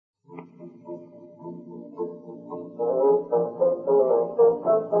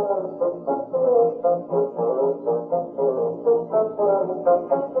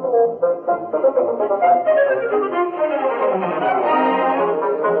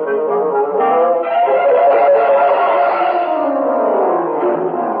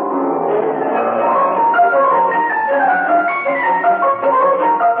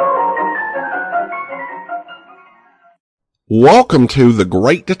Welcome to the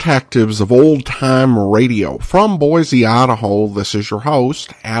Great Detectives of Old Time Radio. From Boise, Idaho, this is your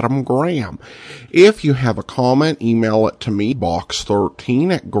host, Adam Graham. If you have a comment, email it to me,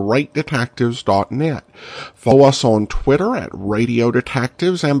 box13@greatdetectives.net. Follow us on Twitter at Radio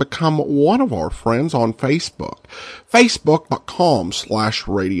Detectives and become one of our friends on Facebook,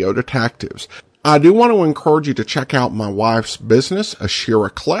 facebook.com/Radio Detectives. I do want to encourage you to check out my wife's business,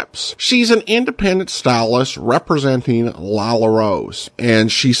 Ashira Clips. She's an independent stylist representing Lila Rose,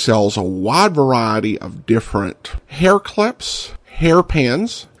 and she sells a wide variety of different hair clips,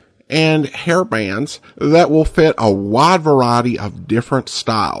 hairpins, and hairbands that will fit a wide variety of different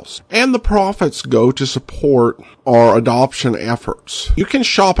styles. And the profits go to support our adoption efforts. You can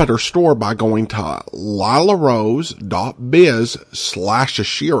shop at her store by going to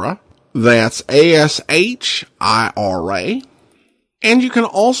lilarose.biz/Ashira. That's ASHIRA. And you can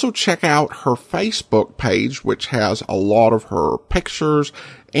also check out her Facebook page, which has a lot of her pictures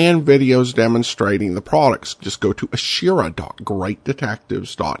and videos demonstrating the products. Just go to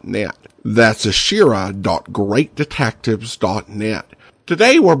ashira.greatdetectives.net. That's ashira.greatdetectives.net.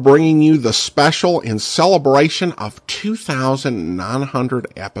 Today we're bringing you the special in celebration of 2,900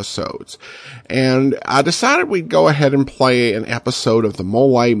 episodes. And I decided we'd go ahead and play an episode of the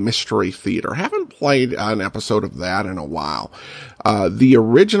Molle Mystery Theater. Haven't played an episode of that in a while. The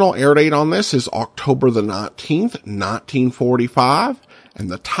original air date on this is October the 19th, 1945, and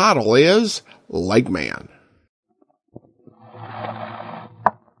the title is Legman.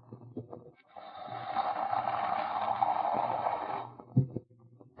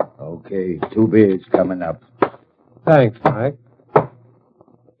 Okay, 2 beers coming up. Thanks, Mike.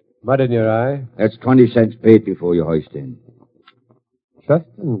 Mud in your eye? That's 20 cents paid before you hoist in.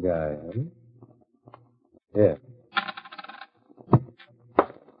 Trusting guy, huh? Yeah.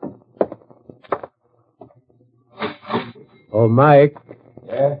 Oh, Mike.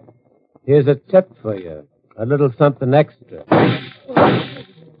 Yeah? Here's a tip for you. A little something extra.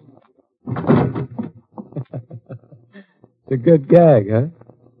 It's a good gag, huh?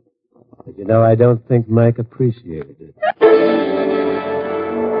 But you know, I don't think Mike appreciated it.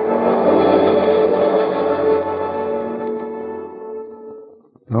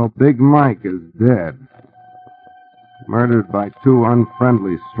 So Big Mike is dead. Murdered by 2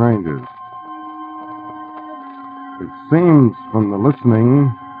 unfriendly strangers. It seems from the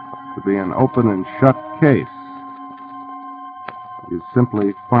listening to be an open and shut case. You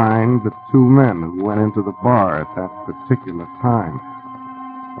simply find the 2 men who went into the bar at that particular time.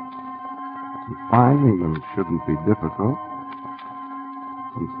 Finding them shouldn't be difficult,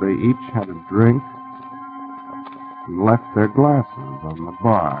 since they each had a drink and left their glasses on the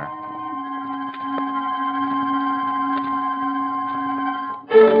bar.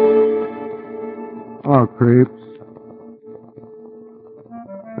 Hello, creeps.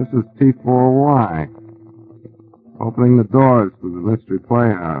 This is T4Y, opening the doors to the Mystery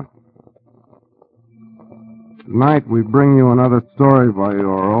Playhouse. Tonight we bring you another story by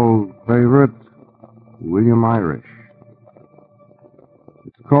your old favorite, William Irish.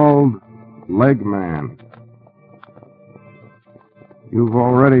 It's called Legman. You've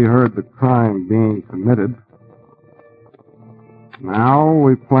already heard the crime being committed. Now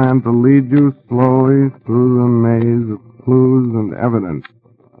we plan to lead you slowly through the maze of clues and evidence.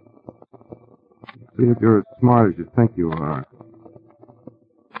 See if you're as smart as you think you are.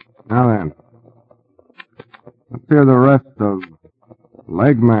 Now then, let's hear the rest of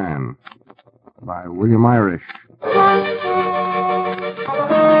Legman by William Irish.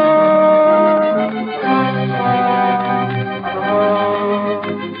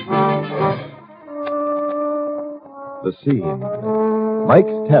 The scene.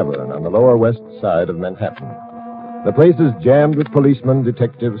 Mike's Tavern on the Lower West Side of Manhattan. The place is jammed with policemen,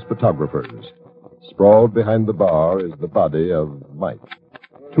 detectives, photographers. Sprawled behind the bar is the body of Mike.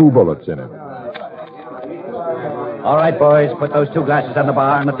 2 bullets in it. All right, boys, put those 2 glasses on the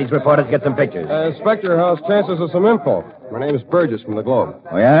bar and let these reporters get some pictures. Inspector, how's chances of some info? My name is Burgess from the Globe.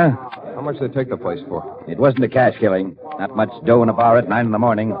 Oh, yeah? How much did they take the place for? It wasn't a cash killing. Not much dough in a bar at 9 in the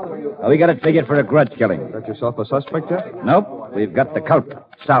morning. Well, we got it figured for a grudge killing. Got yourself a suspect yet? Nope. We've got the culprit.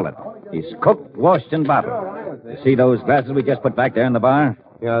 Solid. He's cooked, washed, and bottled. You see those glasses we just put back there in the bar?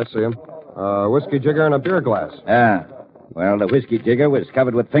 Yeah, I see him. A whiskey jigger and a beer glass. Yeah. Well, the whiskey jigger was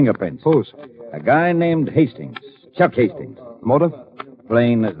covered with fingerprints. Whose? A guy named Hastings. Chuck Hastings. Motive?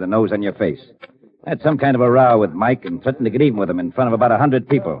 Plain as the nose on your face. Had some kind of a row with Mike and threatened to get even with him in front of about 100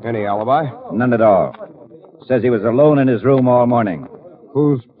 people. Any alibi? None at all. Says he was alone in his room all morning.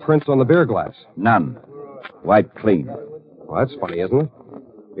 Whose prints on the beer glass? None. Wiped clean. Well, that's funny, isn't it?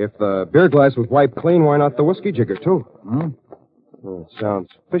 If the beer glass was wiped clean, why not the whiskey jigger, too? Sounds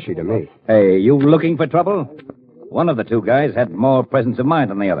fishy to me. Hey, you looking for trouble? One of the two guys had more presence of mind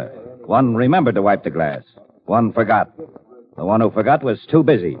than the other. One remembered to wipe the glass. One forgot. The one who forgot was too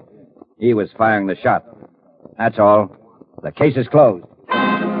busy. He was firing the shot. That's all. The case is closed.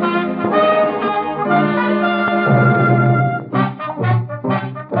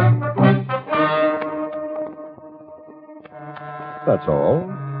 That's all.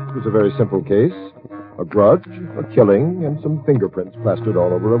 It was a very simple case. A grudge, a killing, and some fingerprints plastered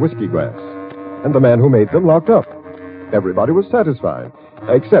all over a whiskey glass. And the man who made them locked up. Everybody was satisfied,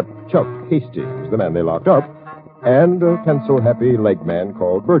 except Chuck Hastings, the man they locked up, and a pencil-happy leg man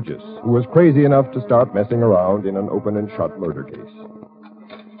called Burgess, who was crazy enough to start messing around in an open and shut murder case.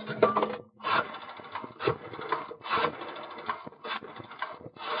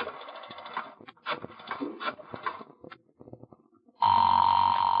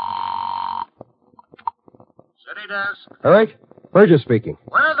 City desk. All right? Burgess speaking.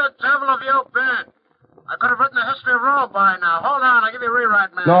 Where the devil have you been? I could have written the history of Roe by now. Hold on, I'll give you a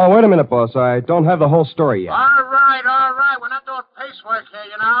rewrite, man. No, wait a minute, boss. I don't have the whole story yet. All right. We're not doing piecework here,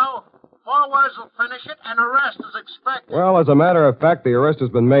 you know. 4 words will finish it, and arrest is expected. Well, as a matter of fact, the arrest has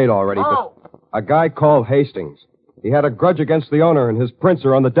been made already. Oh. But a guy called Hastings. He had a grudge against the owner, and his prints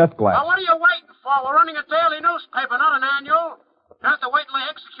are on the death glass. Now, what are you waiting for? We're running a daily newspaper, not an annual. You have to wait till they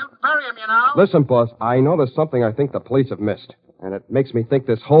execute and bury him, you know. Listen, boss, I know there's something I think the police have missed, and it makes me think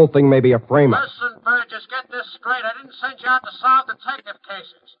this whole thing may be a frame-up. Listen, Burgess, get this straight. I didn't send you out to solve detective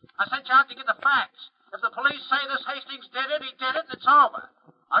cases. I sent you out to get the facts. If the police say this Hastings did it, he did it, and it's over.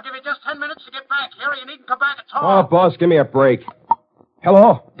 I'll give you just 10 minutes to get back here, or you needn't come back at all. Oh, boss, give me a break.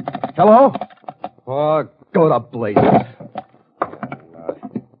 Hello? Hello? Oh, go to blazes.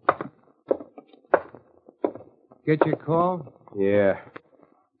 Get your call? Yeah.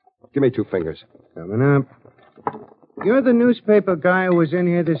 Give me 2 fingers. Coming up. You're the newspaper guy who was in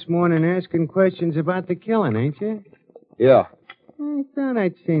here this morning asking questions about the killing, ain't you? Yeah. I thought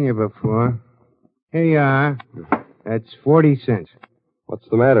I'd seen you before. Here you are. That's 40 cents. What's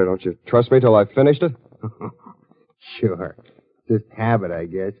the matter? Don't you trust me till I've finished it? Sure. Just habit, I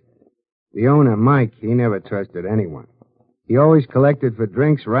guess. The owner, Mike, he never trusted anyone. He always collected for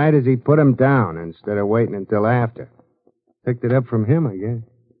drinks right as he put 'em down instead of waiting until after. Picked it up from him, I guess.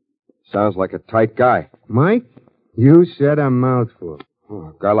 Sounds like a tight guy. Mike, you said a mouthful. Oh,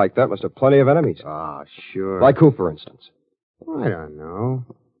 a guy like that must have plenty of enemies. Oh, sure. Like who, for instance? I don't know.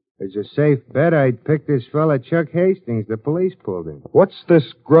 There's a safe bet I'd pick this fella Chuck Hastings the police pulled in. What's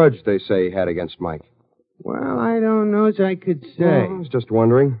this grudge they say he had against Mike? Well, I don't know as I could say. Well, I was just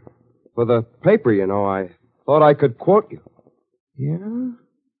wondering. For the paper, you know, I thought I could quote you. Yeah?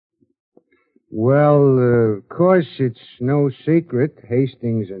 Well, of course, it's no secret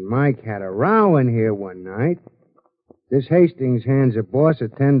Hastings and Mike had a row in here one night. This Hastings hands a boss a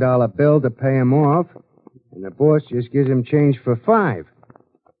 $10 bill to pay him off, and the boss just gives him change for 5.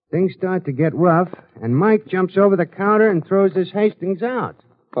 Things start to get rough, and Mike jumps over the counter and throws this Hastings out.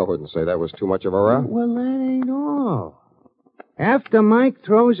 I wouldn't say that was too much of a row. Well, that ain't all. After Mike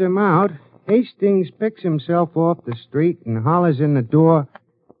throws him out, Hastings picks himself off the street and hollers in the door,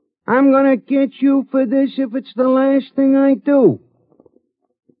 "I'm gonna get you for this if it's the last thing I do."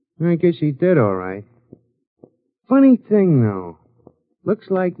 I guess he did all right. Funny thing, though. Looks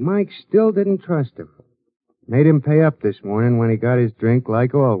like Mike still didn't trust him. Made him pay up this morning when he got his drink,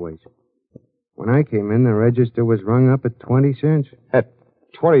 like always. When I came in, the register was rung up at 20 cents. At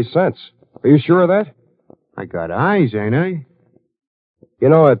 20 cents. Are you sure of that? I got eyes, ain't I? You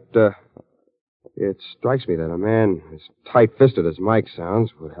know, it strikes me that a man as tight-fisted as Mike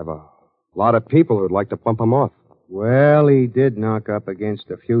sounds would have a lot of people who'd like to bump him off. Well, he did knock up against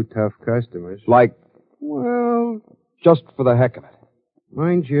a few tough customers. Like, Well, just for the heck of it.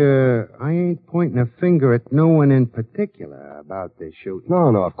 mind you, I ain't pointing a finger at no one in particular about this shooting.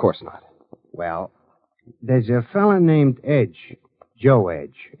 No, of course not. Well, there's a fella named Edge, Joe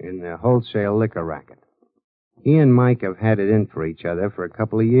Edge, in the wholesale liquor racket. He and Mike have had it in for each other for a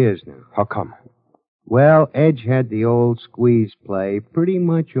couple of years now. How come? Well, Edge had the old squeeze play pretty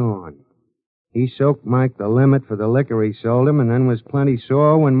much on. He soaked Mike the limit for the liquor he sold him and then was plenty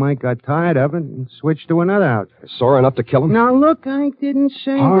sore when Mike got tired of it and switched to another outfit. Sore enough to kill him? Now, look, I didn't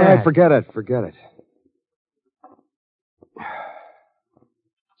say All that. right, forget it.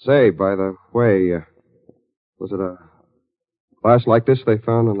 Say, by the way, was it a glass like this they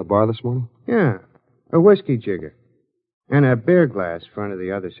found in the bar this morning? Yeah, a whiskey jigger. And a beer glass front of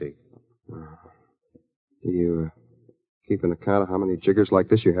the other seat. Do you keep an account of how many jiggers like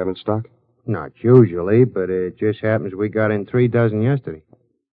this you have in stock? Not usually, but it just happens we got in 3 dozen yesterday.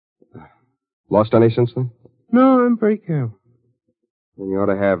 Lost any since then? No, I'm pretty careful. Then you ought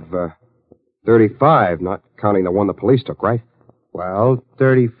to have 35, not counting the one the police took, right? Well,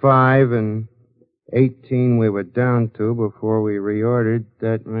 35 and 18 we were down to before we reordered.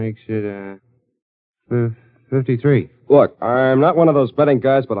 That makes it 53. Look, I'm not one of those betting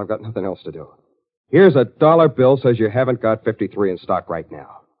guys, but I've got nothing else to do. Here's a dollar bill says you haven't got 53 in stock right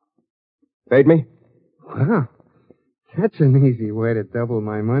now. Paid me? Well, that's an easy way to double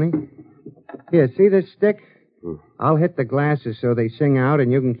my money. Here, see this stick? I'll hit the glasses so they sing out,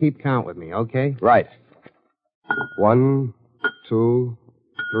 and you can keep count with me, okay? Right. 1, 2,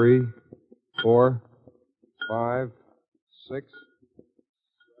 3, 4, 5, 6.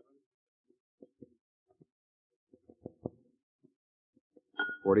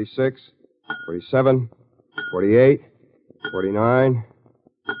 46, 47, 48, 49,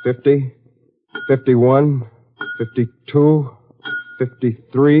 50, 51, 52,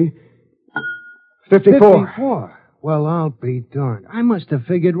 53, 54. 54? Well, I'll be darned. I must have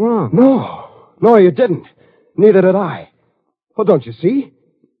figured wrong. No, you didn't. Neither did I. Well, don't you see?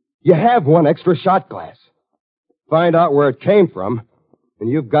 You have one extra shot glass. Find out where it came from, and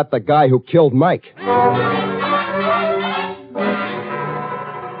you've got the guy who killed Mike.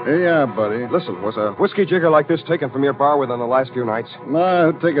 Yeah, buddy. Listen, was a whiskey jigger like this taken from your bar within the last few nights?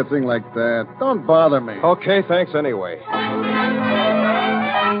 No, take a thing like that. Don't bother me. Okay, thanks anyway.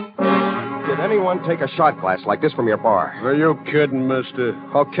 Did anyone take a shot glass like this from your bar? Are you kidding, mister?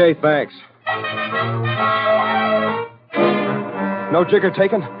 Okay, thanks. No jigger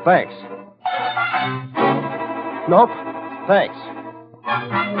taken? Thanks. Nope. Thanks.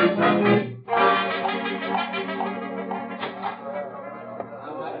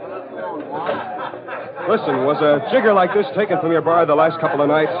 Listen, was a jigger like this taken from your bar the last couple of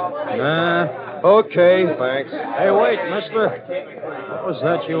nights? Nah. Okay, thanks. Hey, wait, mister. What was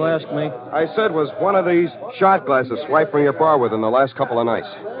that you asked me? I said, was one of these shot glasses swiped from your bar within the last couple of nights?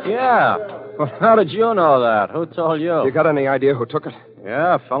 Yeah. Well, how did you know that? Who told you? You got any idea who took it?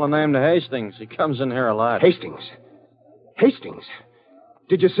 Yeah, a fellow named Hastings. He comes in here a lot. Hastings? Hastings?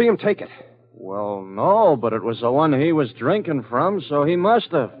 Did you see him take it? Well, no, but it was the one he was drinking from, so he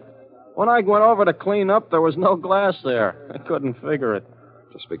must have. When I went over to clean up, there was no glass there. I couldn't figure it.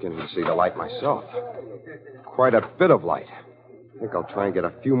 Just beginning to see the light myself. Quite a bit of light. I think I'll try and get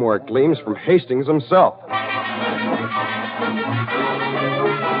a few more gleams from Hastings himself.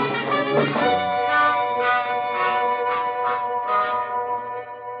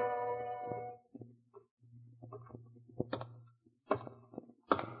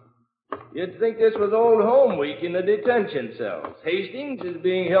 You'd think this was Old Home Week in the detention cells. Hastings is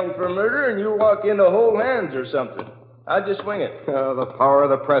being held for murder, and you walk into whole hands or something. How'd you swing it? The power of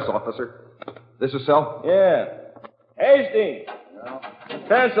the press, officer. This is cell? Yeah. Hastings!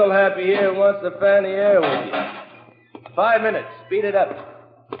 Pencil Happy here wants to fan the air with you. 5 minutes. Speed it up.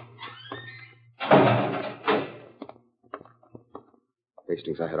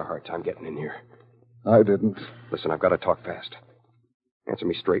 Hastings, I had a hard time getting in here. I didn't. Listen, I've got to talk fast. Answer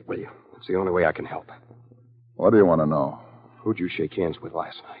me straight, will you? It's the only way I can help. What do you want to know? Who'd you shake hands with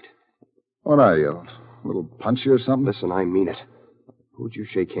last night? What are you? A little punchy or something? Listen, I mean it. Who'd you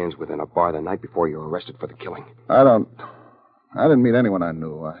shake hands with in a bar the night before you were arrested for the killing? I didn't meet anyone I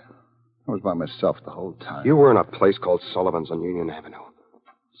knew. I was by myself the whole time. You were in a place called Sullivan's on Union Avenue.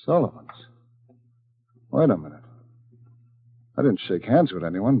 Sullivan's? Wait a minute. I didn't shake hands with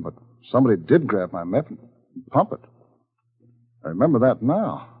anyone, but somebody did grab my meth and pump it. I remember that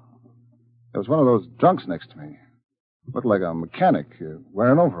now. There was one of those drunks next to me. Looked like a mechanic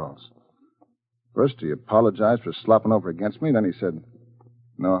wearing overalls. First, he apologized for slopping over against me. Then he said,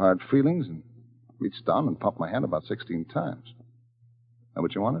 no hard feelings, and reached down and pumped my hand about 16 times. That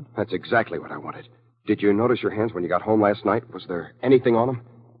what you wanted? That's exactly what I wanted. Did you notice your hands when you got home last night? Was there anything on them?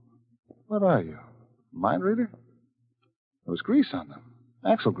 What are you? Mind reader? There was grease on them.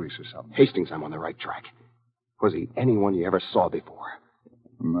 Axle grease or something. Hastings, I'm on the right track. Was he anyone you ever saw before?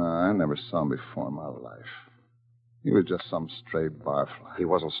 No, I never saw him before in my life. He was just some stray barfly. He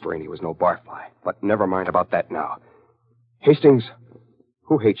wasn't stray, and he was no barfly. But never mind about that now. Hastings,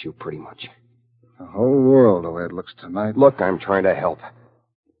 who hates you pretty much? The whole world, the way it looks tonight. Look, I'm trying to help.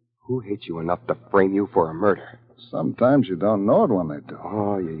 Who hates you enough to frame you for a murder? Sometimes you don't know it when they do.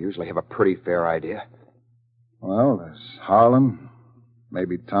 Oh, you usually have a pretty fair idea. Well, there's Harlan,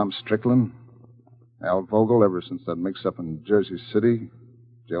 maybe Tom Strickland, Al Vogel, ever since that mix-up in Jersey City,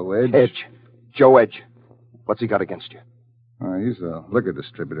 Joe Edge. Joe Edge. What's he got against you? He's a liquor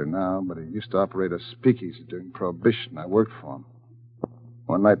distributor now, but he used to operate a speakeasy during Prohibition. I worked for him.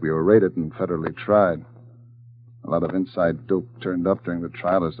 One night we were raided and federally tried. A lot of inside dope turned up during the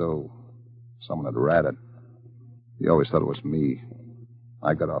trial as though someone had ratted. He always thought it was me.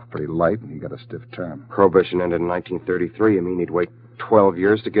 I got off pretty light, and he got a stiff term. Prohibition ended in 1933. You mean he'd wait 12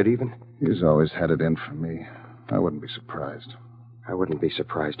 years to get even? He's always had it in for me. I wouldn't be surprised. I wouldn't be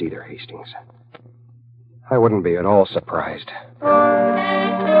surprised either, Hastings. I wouldn't be at all surprised.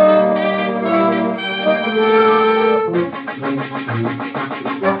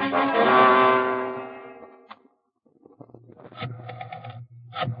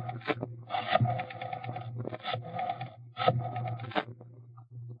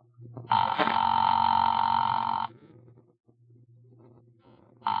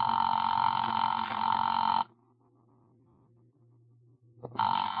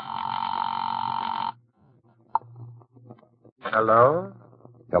 Hello?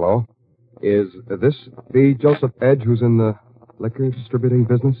 Hello? Is this the Joseph Edge who's in the liquor distributing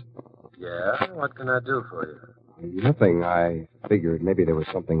business? Yeah? What can I do for you? Nothing. I figured maybe there was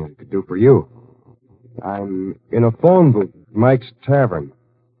something I could do for you. I'm in a phone booth, Mike's Tavern.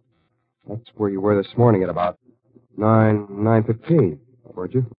 That's where you were this morning at about 9:15,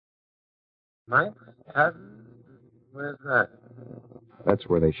 weren't you? Mike? Where's that? That's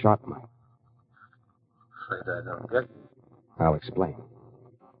where they shot Mike. Afraid I don't get you. I'll explain.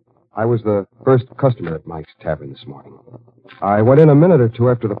 I was the first customer at Mike's Tavern this morning. I went in a minute or two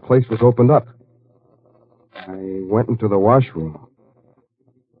after the place was opened up. I went into the washroom.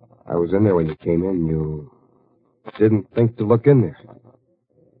 I was in there when you came in. You didn't think to look in there.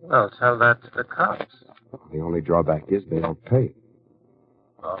 Well, tell that to the cops. The only drawback is they don't pay.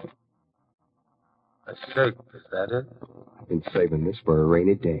 Oh. A shake, is that it? I've been saving this for a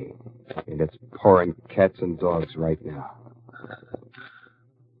rainy day, and it's pouring cats and dogs right now.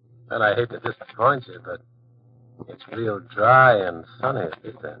 Well, I hate to disappoint you, but it's real dry and sunny at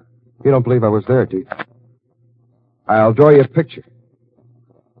this end. You don't believe I was there, do you? I'll draw you a picture.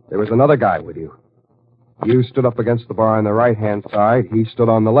 There was another guy with you. You stood up against the bar on the right-hand side. He stood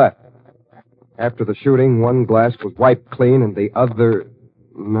on the left. After the shooting, one glass was wiped clean, and the other...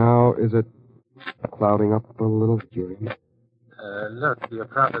 Now, is it clouding up a little, Jerry? Look, your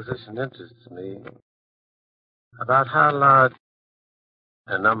proposition interests me. About how large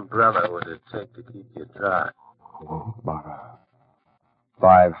an umbrella would it take to keep you dry? Oh, about a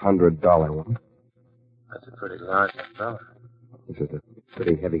 $500 one. That's a pretty large umbrella. This is a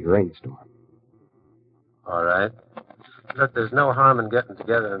pretty heavy rainstorm. All right. Look, there's no harm in getting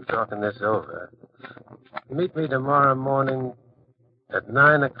together and talking this over. Meet me tomorrow morning at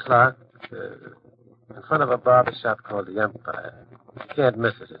 9 o'clock in front of a barber shop called the Empire. You can't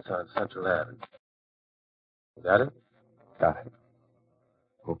miss it. It's on Central Avenue. Got it? Got it.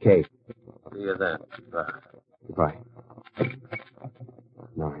 Okay. See you then. Bye. Goodbye.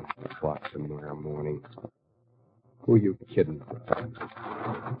 9 o'clock tomorrow morning. Who are you kidding?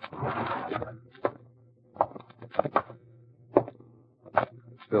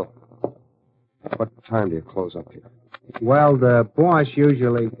 Phil, what time do you close up here? Well, the boss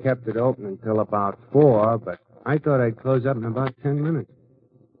usually kept it open until about 4, but I thought I'd close up in about 10 minutes.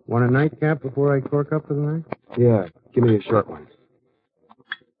 Want a nightcap before I cork up for the night? Yeah, give me a short one.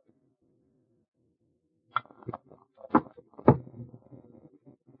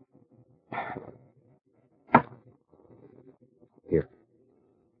 Here.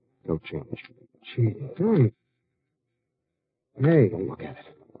 No change. Gee, thanks. Hey. Don't look at it.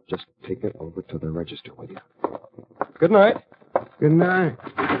 Just take it over to the register with you. Good night. Good night.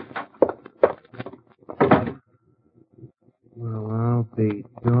 Well, I'll be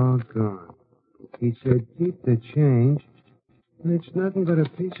doggone. He said, keep the change. And it's nothing but a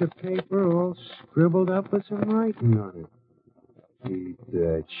piece of paper all scribbled up with some writing on it. Keep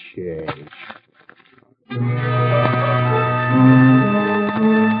the change.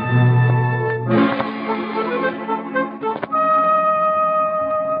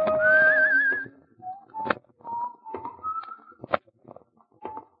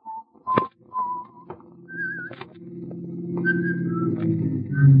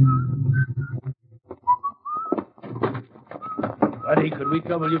 Buddy, could we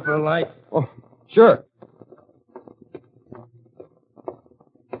trouble you for a light? Oh, sure.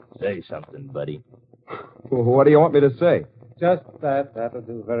 Say something, buddy. Well, what do you want me to say? Just that. That'll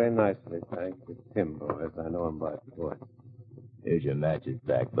do very nicely, thanks. It's Tim, boys. I know him by voice. Here's your matches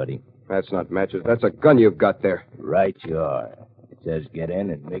back, buddy. That's not matches. That's a gun you've got there. Right you are. It says get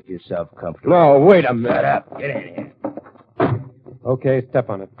in and make yourself comfortable. No, wait a minute. Shut up. Get in here. Okay, step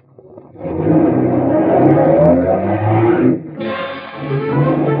on it.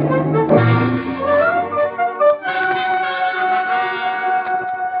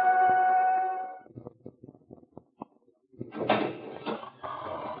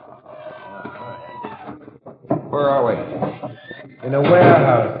 Where are we? In a warehouse.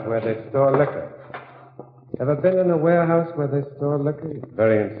 warehouse where they store liquor. Ever been in a warehouse where they store liquor? It's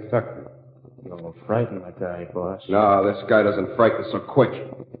very instructive. You'll frighten my guy, boss. No, this guy doesn't frighten so quick.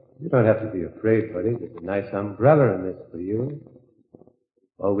 You don't have to be afraid, buddy. There's a nice umbrella in this for you.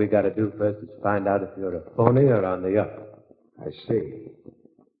 All we got to do first is find out if you're a phony or on the up. I see.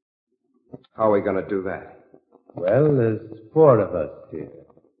 How are we going to do that? Well, there's 4 of us here.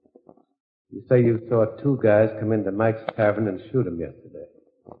 You say you saw 2 guys come into Mike's tavern and shoot him yesterday.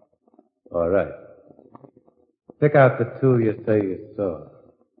 All right. Pick out the 2 you say you saw.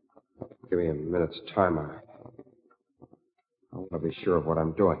 Give me a minute's time. I want to be sure of what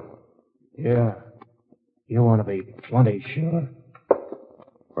I'm doing. Yeah. You want to be plenty sure?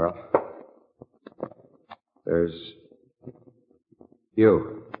 Well, there's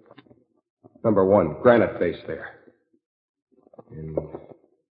you. Number 1, granite face there. And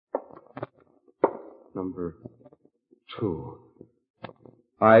number 2.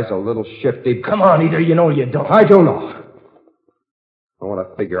 Eyes a little shifty. Come on, either you know or you don't. I don't know. I want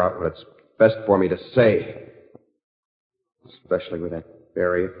to figure out what it's best for me to say. Especially with that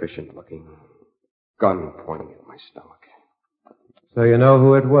very efficient-looking gun pointing at my stomach. So you know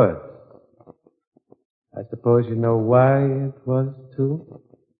who it was? I suppose you know why it was, too?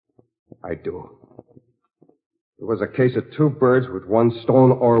 I do. It was a case of 2 birds with 1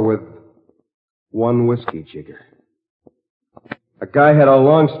 stone or with 1 whiskey jigger. A guy had a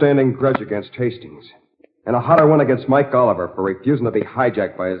long-standing grudge against Hastings, and a hotter one against Mike Oliver for refusing to be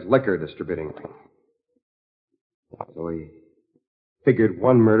hijacked by his liquor distributing ring. So he figured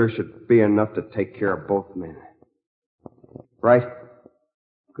 1 murder should be enough to take care of both men. Right?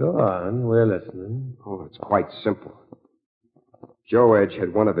 Go on, we're listening. Oh, it's quite simple. Joe Edge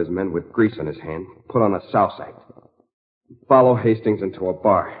had one of his men with grease in his hand put on a souse act. Follow Hastings into a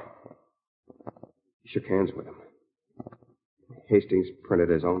bar. He shook hands with him. Hastings printed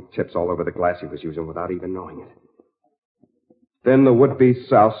his own tips all over the glass he was using without even knowing it. Then the would-be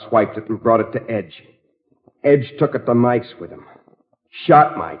souse swiped it and brought it to Edge. Edge took it to Mike's with him.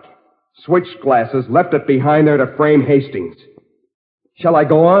 Shot Mike. Switched glasses, left it behind there to frame Hastings. Shall I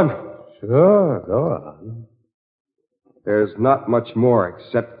go on? Sure, go on. There's not much more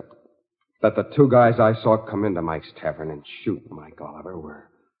except that the 2 guys I saw come into Mike's tavern and shoot Mike Oliver were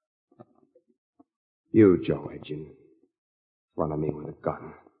you, Joe Edge, in front of me with a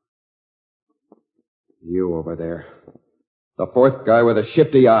gun. You over there. The 4th guy with the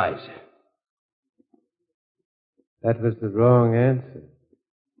shifty eyes. That was the wrong answer.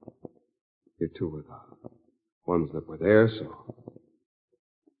 You 2 were the ones that were there, so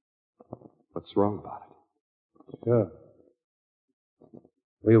what's wrong about it? Sure.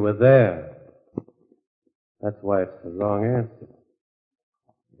 We were there. That's why it's the wrong answer.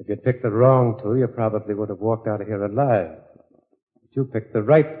 If you'd picked the wrong 2, you probably would have walked out of here alive. But you picked the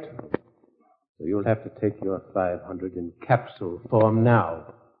right 2. So you'll have to take your 500 in capsule form now.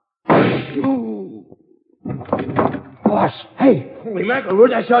 Boss, hey! Holy mackerel,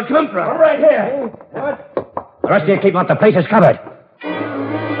 where'd that shot come from? Right here. What? The rest of you keep out. The place is covered.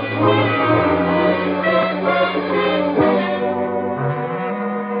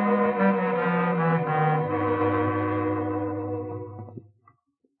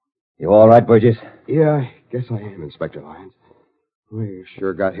 You all right, Burgess? Yeah, I guess I am, Inspector Lyons. Well, you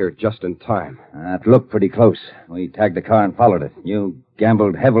sure got here just in time. It looked pretty close. We tagged the car and followed it. You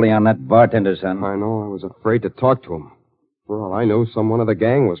gambled heavily on that bartender, son. I know. I was afraid to talk to him. For all I knew, someone of the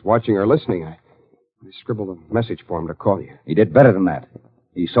gang was watching or listening. I scribbled a message for him to call you. He did better than that.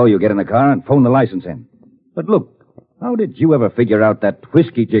 He saw you get in the car and phoned the license in. But look, how did you ever figure out that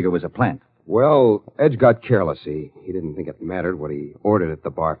whiskey jigger was a plant? Well, Edge got careless. He didn't think it mattered what he ordered at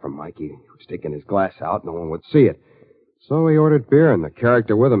the bar from Mike. He was taking his glass out. No one would see it. So he ordered beer, and the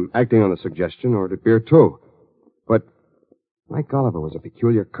character with him, acting on the suggestion, ordered beer, too. But Mike Oliver was a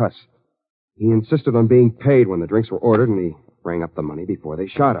peculiar cuss. He insisted on being paid when the drinks were ordered, and he rang up the money before they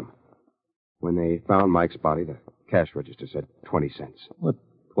shot him. When they found Mike's body, the cash register said 20 cents.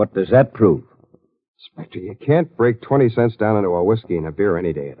 What does that prove? Inspector, you can't break 20 cents down into a whiskey and a beer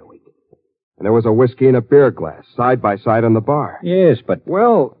any day of the week. And there was a whiskey and a beer glass, side by side on the bar. Yes, but...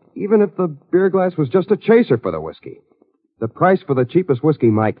 Well, even if the beer glass was just a chaser for the whiskey, the price for the cheapest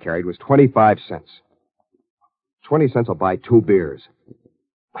whiskey Mike carried was 25 cents. 20 cents will buy 2 beers.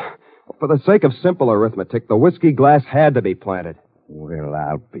 For the sake of simple arithmetic, the whiskey glass had to be planted. Well,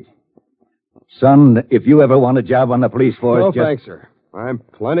 I'll be... Son, if you ever want a job on the police force... No, thanks, sir. I'm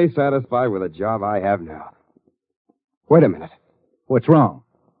plenty satisfied with the job I have now. Wait a minute. What's wrong?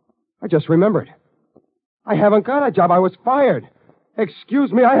 I just remembered. I haven't got a job. I was fired.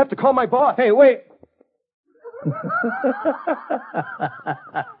 Excuse me, I have to call my boss. Hey, wait. That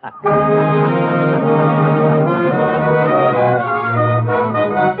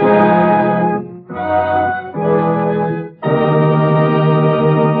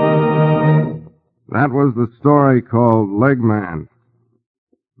was the story called Legman,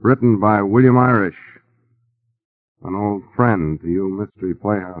 written by William Irish, an old friend to you Mystery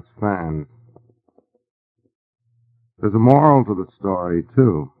Playhouse fans. There's a moral to the story,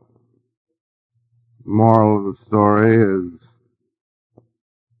 too. The moral of the story is,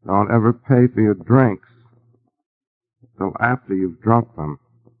 don't ever pay for your drinks till after you've drunk them.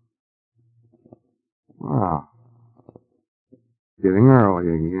 Well, getting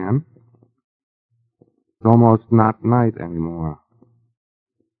early again. It's almost not night anymore.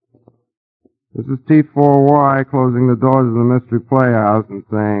 This is T4Y closing the doors of the Mystery Playhouse and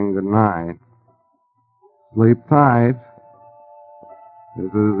saying good night. Sleep tight. This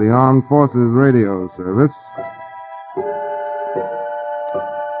is the Armed Forces Radio Service.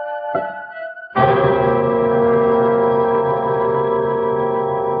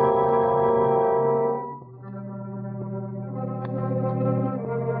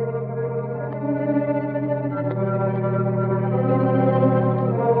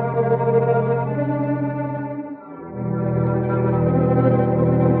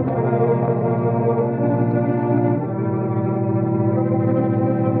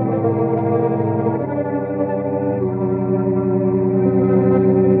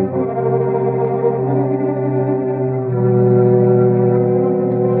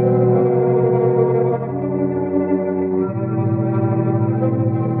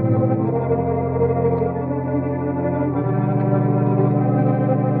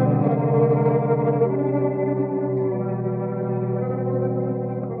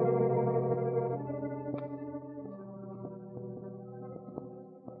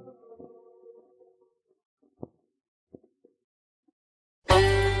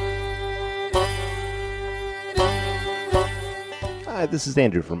 Hi, this is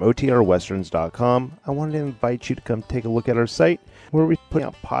Andrew from OTRWesterns.com. I wanted to invite you to come take a look at our site where we put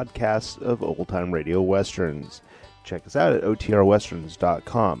out podcasts of old-time radio westerns. Check us out at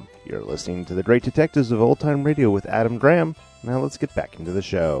OTRWesterns.com. You're listening to The Great Detectives of Old-Time Radio with Adam Graham. Now let's get back into the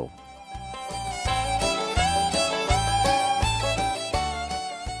show.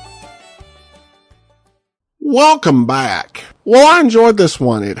 Welcome back. Well, I enjoyed this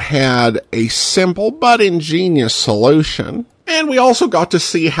one. It had a simple but ingenious solution. And we also got to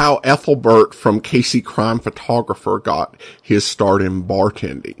see how Ethelbert from Casey Crime Photographer got his start in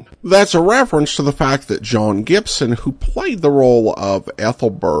bartending. That's a reference to the fact that John Gibson, who played the role of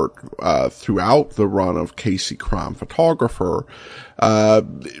Ethelbert throughout the run of Casey Crime Photographer,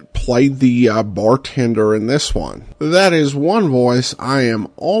 played the bartender in this one. That is one voice I am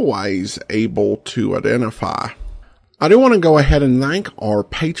always able to identify. I do want to go ahead and thank our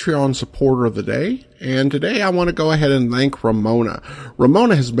Patreon supporter of the day. And today I want to go ahead and thank Ramona.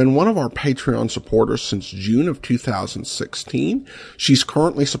 Ramona has been one of our Patreon supporters since June of 2016. She's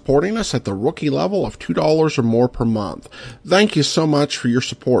currently supporting us at the rookie level of $2 or more per month. Thank you so much for your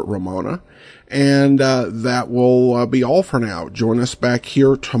support, Ramona. And that will be all for now. Join us back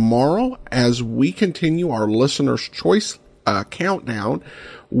here tomorrow as we continue our Listener's Choice countdown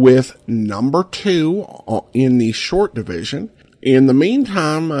with number 2 in the short division. In the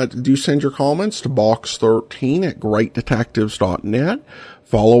meantime, do send your comments to box13@greatdetectives.net.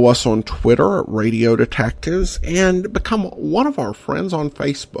 Follow us on Twitter at Radio Detectives and become one of our friends on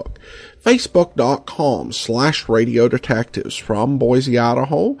Facebook. Facebook.com/Radio Detectives. From Boise,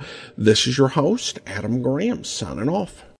 Idaho, this is your host, Adam Graham, signing off.